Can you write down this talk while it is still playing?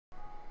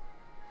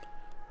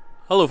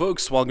Hello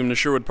folks, welcome to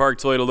Sherwood Park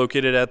Toyota,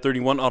 located at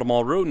 31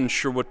 Automall Road in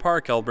Sherwood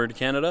Park, Alberta,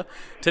 Canada.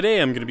 Today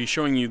I'm going to be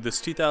showing you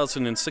this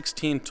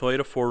 2016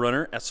 Toyota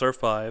 4Runner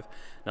SR5.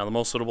 Now the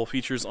most notable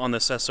features on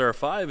this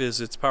SR5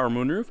 is its power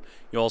moonroof.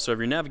 You also have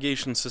your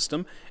navigation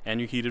system and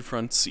your heated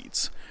front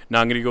seats.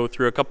 Now I'm going to go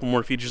through a couple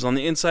more features on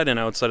the inside and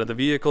outside of the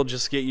vehicle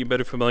just to get you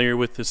better familiar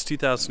with this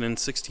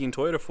 2016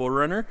 Toyota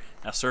 4Runner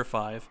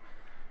SR5.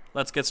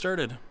 Let's get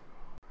started.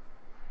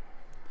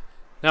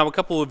 Now, a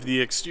couple of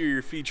the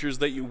exterior features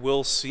that you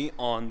will see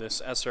on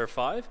this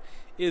SR5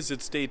 is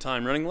its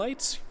daytime running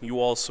lights. You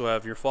also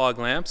have your fog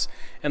lamps.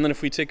 And then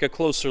if we take a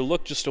closer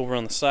look just over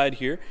on the side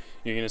here,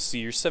 you're going to see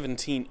your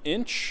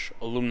 17-inch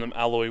aluminum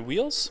alloy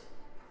wheels.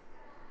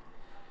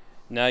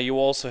 Now you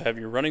also have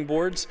your running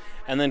boards.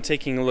 And then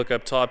taking a look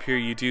up top here,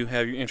 you do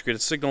have your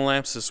integrated signal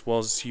lamps as well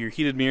as your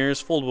heated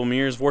mirrors, foldable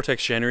mirrors,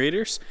 vortex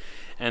generators.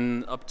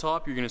 And up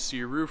top, you're going to see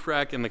your roof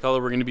rack. And the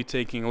color we're going to be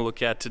taking a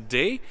look at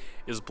today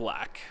is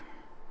black.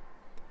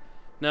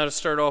 Now to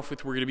start off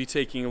with, we're going to be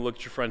taking a look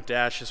at your front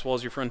dash as well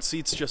as your front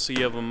seats just so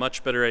you have a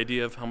much better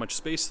idea of how much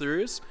space there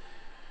is.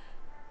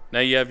 Now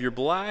you have your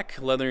black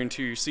leather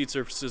interior seat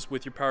surfaces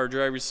with your power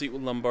driver's seat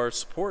with lumbar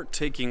support.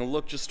 Taking a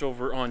look just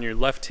over on your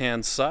left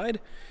hand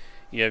side,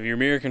 you have your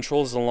mirror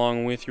controls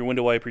along with your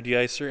window wiper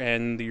deicer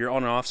and your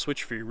on and off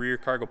switch for your rear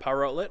cargo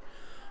power outlet.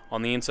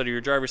 On the inside of your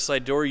driver's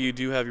side door, you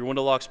do have your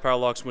window locks, power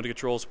locks, window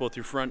controls, both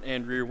your front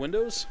and rear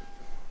windows.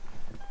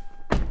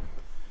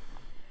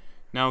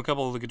 Now a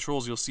couple of the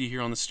controls you'll see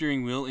here on the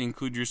steering wheel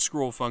include your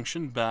scroll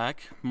function,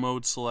 back,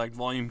 mode select,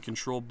 volume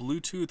control,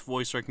 Bluetooth,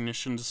 voice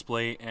recognition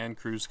display, and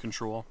cruise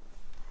control.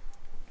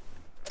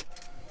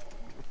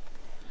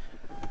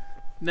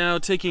 Now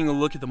taking a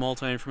look at the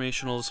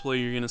multi-informational display,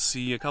 you're going to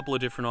see a couple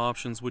of different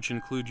options which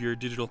include your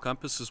digital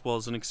compass as well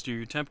as an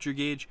exterior temperature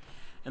gauge.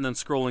 And then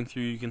scrolling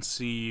through you can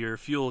see your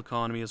fuel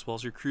economy as well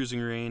as your cruising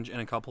range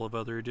and a couple of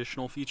other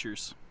additional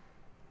features.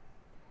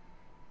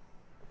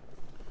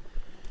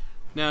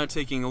 Now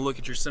taking a look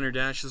at your center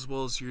dash as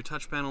well as your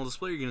touch panel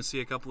display, you're going to see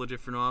a couple of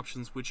different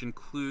options which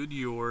include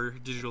your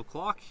digital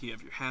clock, you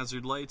have your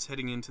hazard lights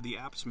heading into the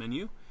apps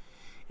menu.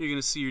 You're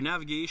going to see your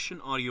navigation,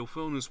 audio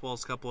phone, as well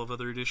as a couple of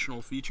other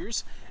additional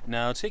features.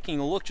 Now taking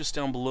a look just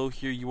down below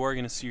here, you are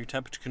going to see your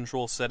temperature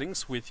control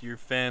settings with your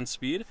fan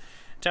speed,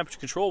 temperature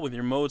control with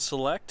your mode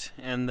select,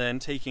 and then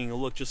taking a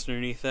look just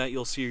underneath that,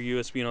 you'll see your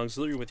USB and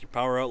auxiliary with your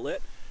power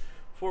outlet,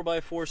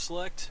 4x4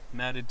 select,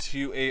 matted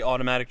to a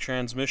automatic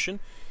transmission.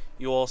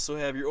 You'll also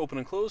have your open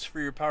and close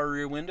for your power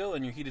rear window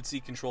and your heated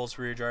seat controls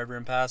for your driver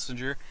and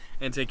passenger.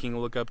 And taking a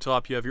look up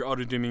top, you have your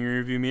auto dimming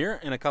rear view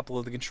mirror, and a couple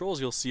of the controls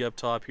you'll see up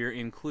top here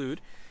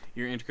include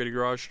your integrated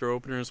garage door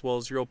opener as well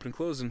as your open and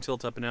close and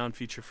tilt up and down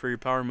feature for your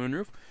power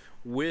moonroof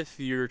with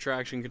your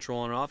traction control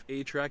on and off,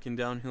 A-track and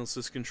downhill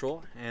assist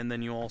control, and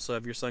then you also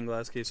have your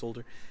sunglass case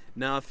holder.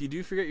 Now if you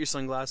do forget your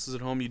sunglasses at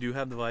home, you do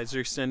have the visor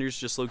extenders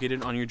just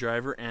located on your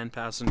driver and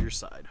passenger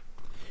side.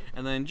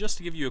 And then just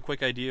to give you a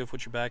quick idea of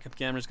what your backup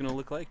camera is going to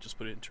look like, just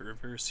put it into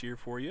reverse here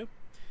for you.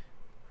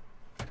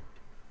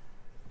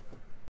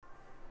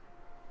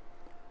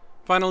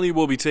 Finally,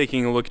 we'll be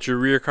taking a look at your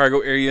rear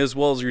cargo area as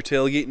well as your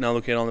tailgate. Now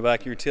located on the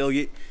back of your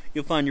tailgate,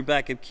 you'll find your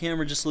backup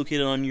camera just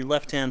located on your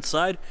left-hand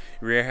side.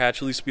 Your rear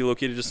hatch will at least be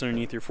located just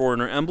underneath your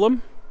 4Runner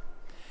emblem.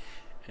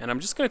 And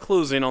I'm just going to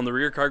close in on the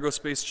rear cargo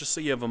space just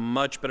so you have a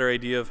much better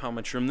idea of how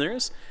much room there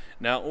is.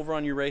 Now over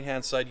on your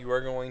right-hand side, you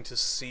are going to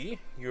see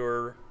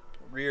your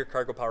rear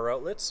cargo power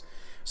outlets.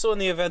 So in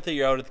the event that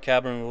you're out at the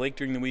cabin or the lake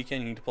during the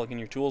weekend, you need to plug in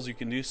your tools, you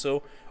can do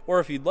so.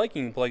 Or if you'd like,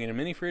 you can plug in a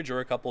mini fridge or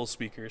a couple of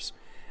speakers.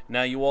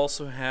 Now you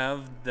also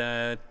have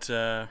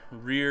that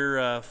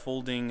rear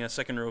folding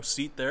second row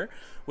seat there,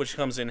 which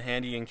comes in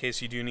handy in case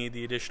you do need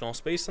the additional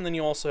space. And then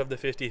you also have the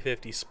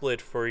 50-50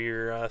 split for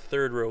your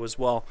third row as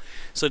well.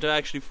 So to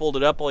actually fold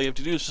it up, all you have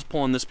to do is just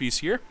pull on this piece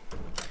here.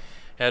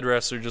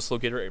 Headrests are just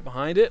located right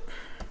behind it.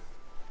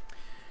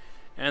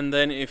 And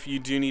then if you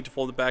do need to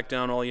fold it back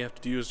down, all you have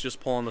to do is just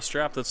pull on the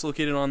strap that's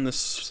located on this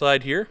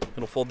side here.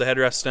 It'll fold the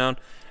headrest down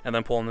and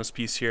then pull on this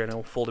piece here and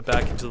it'll fold it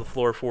back into the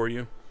floor for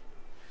you.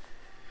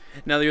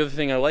 Now the other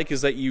thing I like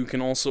is that you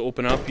can also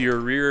open up your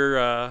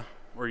rear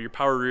or your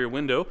power rear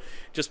window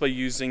just by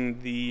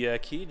using the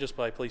key, just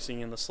by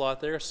placing in the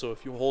slot there. So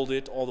if you hold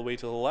it all the way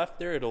to the left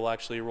there, it'll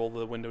actually roll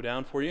the window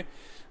down for you.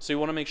 So you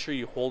want to make sure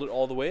you hold it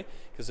all the way,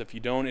 because if you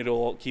don't,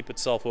 it'll keep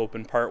itself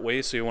open part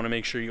way. So you want to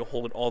make sure you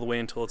hold it all the way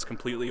until it's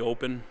completely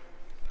open.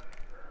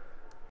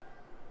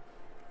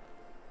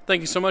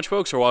 Thank you so much,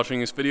 folks, for watching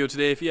this video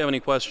today. If you have any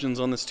questions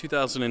on this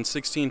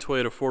 2016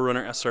 Toyota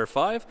 4Runner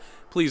SR5,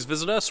 please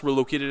visit us. We're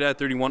located at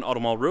 31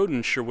 Automall Road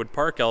in Sherwood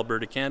Park,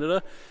 Alberta,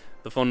 Canada.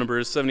 The phone number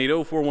is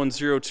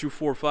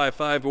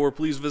 780-410-2455, or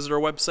please visit our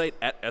website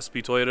at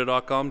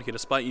sptoyota.com to get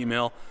us by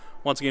email.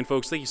 Once again,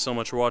 folks, thank you so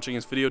much for watching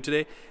this video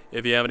today.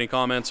 If you have any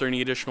comments or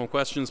any additional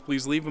questions,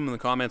 please leave them in the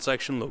comment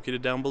section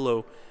located down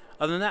below.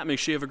 Other than that, make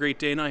sure you have a great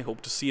day, and I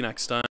hope to see you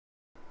next time.